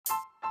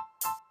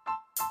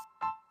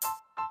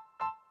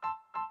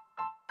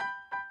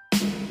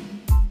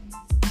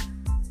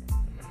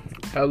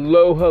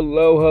Hello,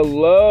 hello,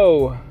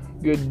 hello.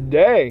 Good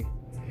day.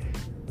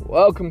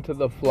 Welcome to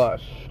The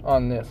Flush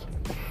on this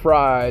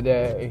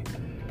Friday,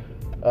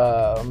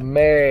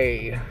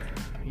 May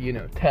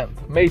 10th.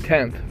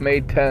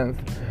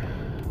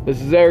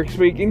 This is Eric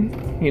speaking,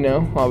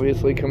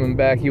 obviously coming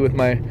back to you with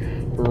my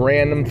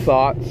random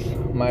thoughts,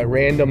 my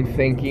random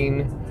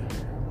thinking,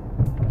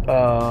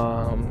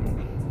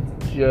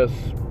 just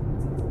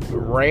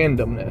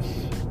randomness,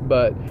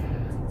 but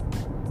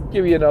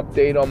give you an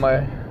update on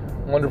my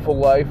wonderful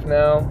life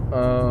now.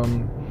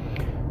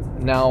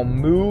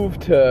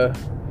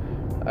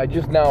 I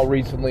just now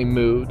recently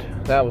moved.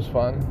 That was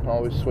fun.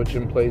 Always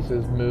switching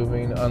places,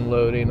 moving,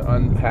 unloading,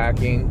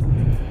 unpacking,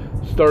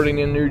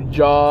 starting a new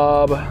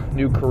job,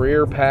 new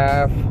career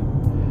path.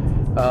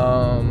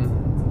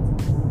 Oh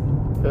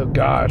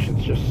gosh,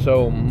 it's just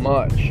so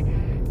much,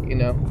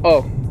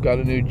 Oh, got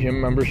a new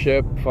gym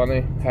membership.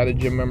 Funny, had a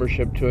gym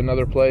membership to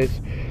another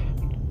place.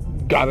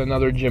 Got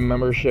another gym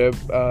membership.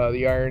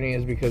 The irony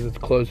is because it's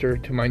closer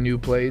to my new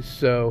place.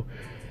 So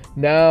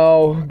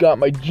now got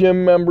my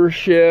gym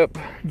membership.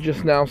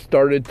 Just now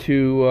started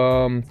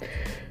to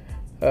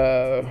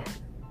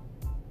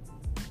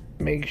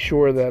make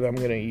sure that I'm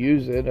going to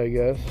use it, I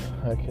guess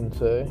I can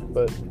say.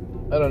 But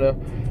I don't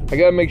know. I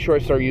got to make sure I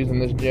start using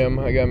this gym.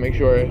 I got to make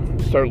sure I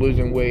start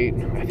losing weight.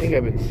 I think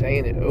I've been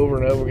saying it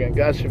over and over again.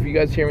 Gosh, if you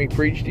guys hear me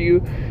preach to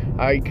you,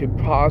 I could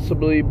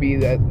possibly be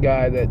that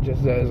guy that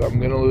just says, I'm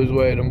going to lose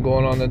weight, I'm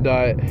going on the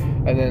diet,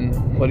 and then,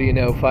 what do you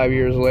know, 5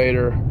 years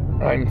later,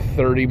 I'm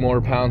 30 more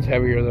pounds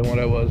heavier than what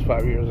I was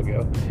 5 years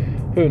ago.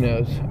 Who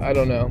knows? I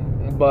don't know.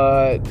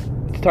 But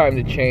it's time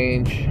to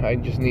change. I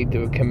just need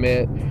to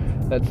commit.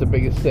 That's the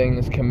biggest thing,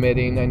 is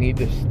committing. I need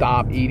to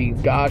stop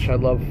eating. Gosh, I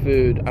love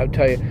food. I'll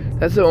tell you,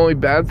 that's the only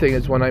bad thing,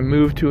 is when I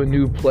move to a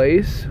new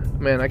place,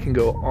 man, I can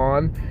go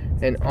on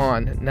and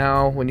on.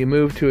 Now, when you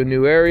move to a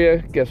new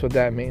area, guess what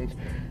that means?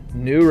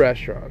 New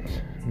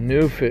restaurants,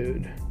 new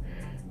food,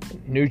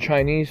 new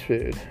Chinese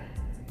food,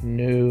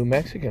 new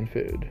Mexican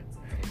food,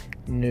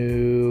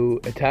 new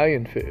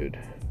Italian food,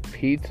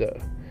 pizza,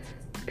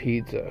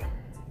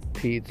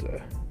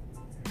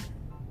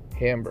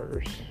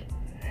 hamburgers.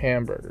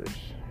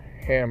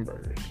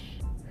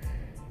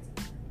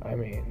 I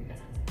mean,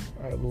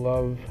 I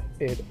love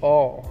it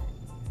all.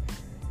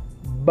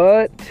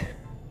 But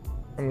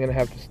I'm going to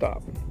have to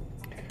stop,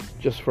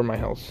 just for my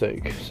health's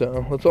sake.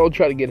 So let's all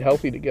try to get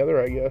healthy together,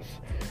 I guess.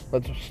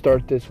 Let's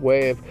start this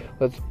wave.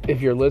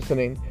 If you're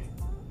listening,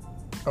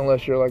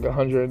 unless you're like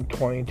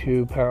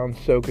 122 pounds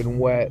soaking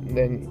wet,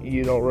 then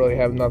you don't really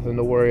have nothing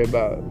to worry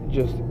about.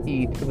 Just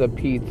eat the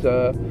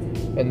pizza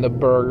and the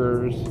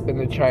burgers and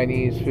the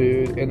Chinese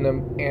food and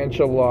the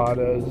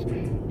enchiladas.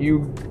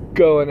 You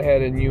go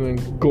ahead and you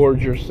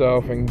engorge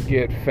yourself and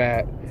get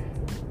fat.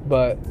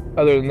 But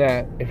other than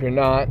that, if you're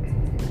not,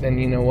 then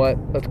you know what?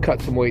 Let's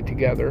cut some weight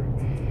together.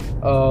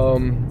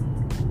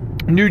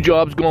 New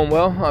job's going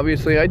well.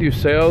 Obviously, I do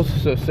sales,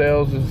 so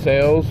sales is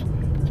sales.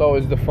 It's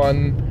always the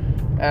fun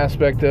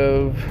aspect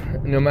of,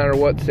 no matter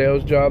what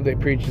sales job, they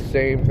preach the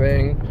same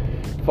thing: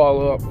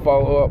 follow up,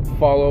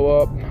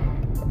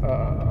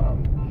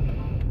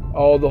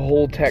 all the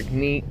whole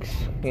techniques.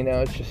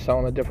 It's just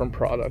selling a different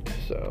product.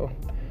 So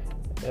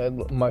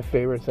my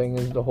favorite thing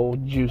is the whole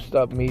juiced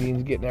up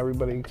meetings, getting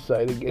everybody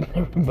excited, getting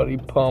everybody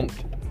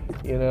pumped.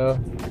 You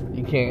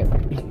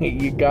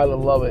gotta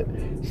love it.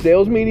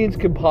 Sales meetings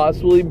could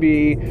possibly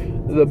be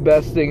the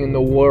best thing in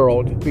the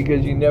world,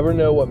 because you never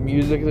know what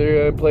music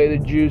they're gonna play to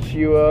juice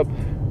you up.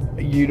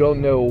 You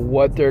don't know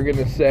what they're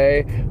gonna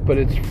say, but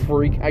it's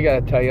I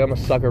gotta tell you, I'm a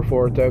sucker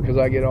for it though, because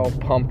I get all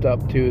pumped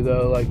up too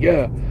though, like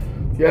yeah,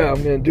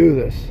 I'm gonna do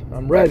this,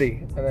 I'm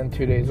ready. And then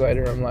 2 days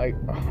later, I'm like,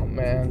 oh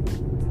man,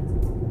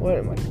 what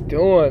am I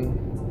doing?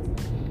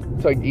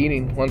 It's like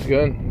eating. Once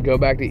again, go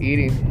back to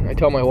eating. I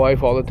tell my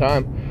wife all the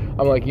time,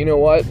 I'm like, you know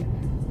what?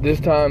 This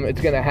time it's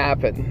going to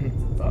happen.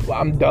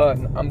 I'm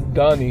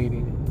done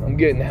eating. I'm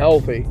getting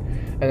healthy.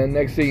 And then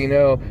next thing you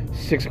know,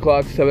 6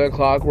 o'clock, 7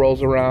 o'clock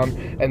rolls around,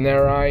 and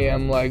there I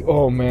am like,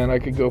 oh man, I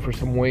could go for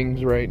some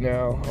wings right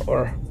now.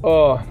 Or,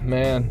 oh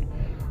man,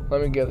 let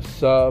me get a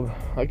sub.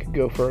 I could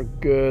go for a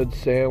good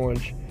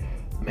sandwich.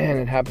 Man,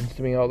 it happens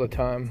to me all the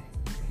time.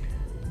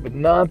 But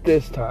not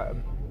this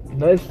time.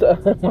 This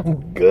time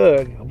I'm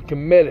good. I'm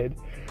committed.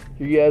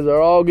 You guys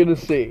are all going to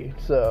see.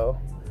 So,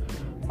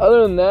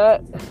 other than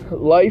that,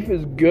 life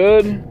is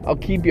good. I'll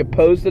keep you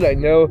posted. I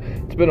know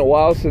it's been a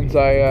while since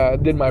I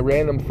did my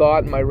random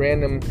thought and my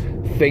random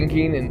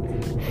thinking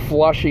and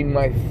flushing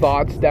my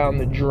thoughts down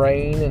the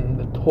drain and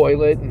the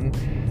toilet. And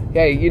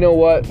hey, you know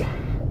what?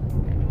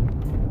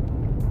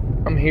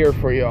 I'm here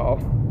for y'all.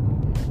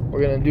 We're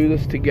going to do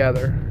this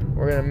together.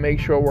 We're going to make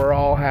sure we're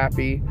all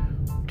happy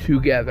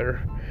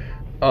together.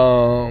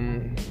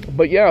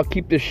 But yeah, I'll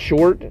keep this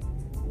short.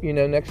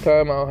 Next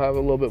time I'll have a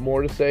little bit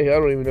more to say. I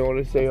don't even know what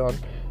to say on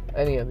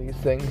any of these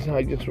things.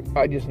 I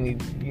just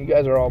need, you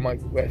guys are all my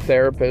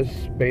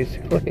therapists,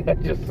 basically. I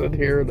just sit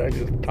here and I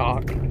just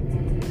talk.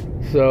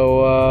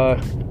 So,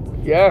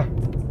 yeah,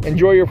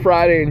 enjoy your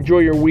Friday, enjoy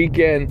your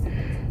weekend.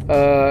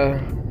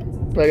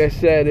 like I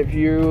said, if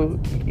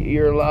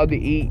you're allowed to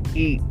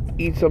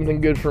eat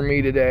something good for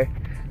me today.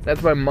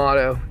 That's my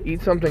motto.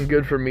 Eat something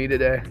good for me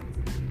today.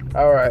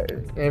 All right.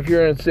 And if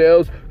you're in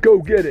sales, go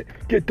get it.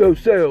 Get those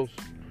sales.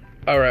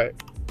 All right.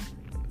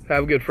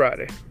 Have a good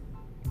Friday.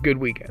 Good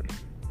weekend.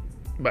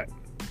 Bye.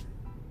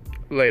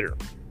 Later.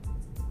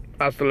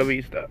 Hasta la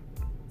vista.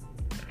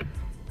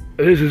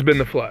 This has been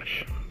The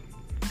Flush.